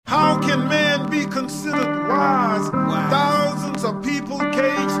can man be considered wise? Thousands of people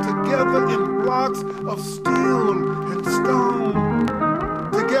caged together in blocks of steel and stone.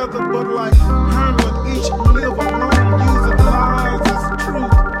 Together but like hermit, each live alone, using lies as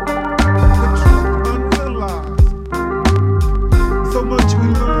truth. The truth unrealized. So much we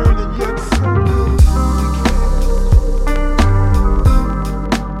learn and yet so little we care.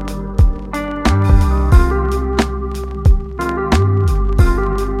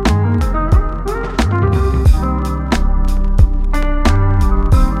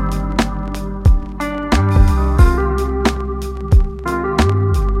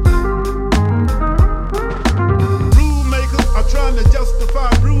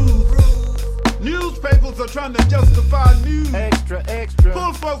 Newspapers are trying to justify news. Extra, extra.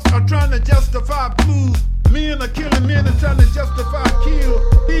 Poor folks are trying to justify blues. Men are killing men and trying to justify kill.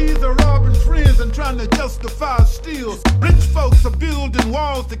 Thieves are robbing friends and trying to justify steals. Rich folks are building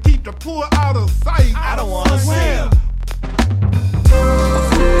walls to keep the poor out of sight. I don't wanna see 'em.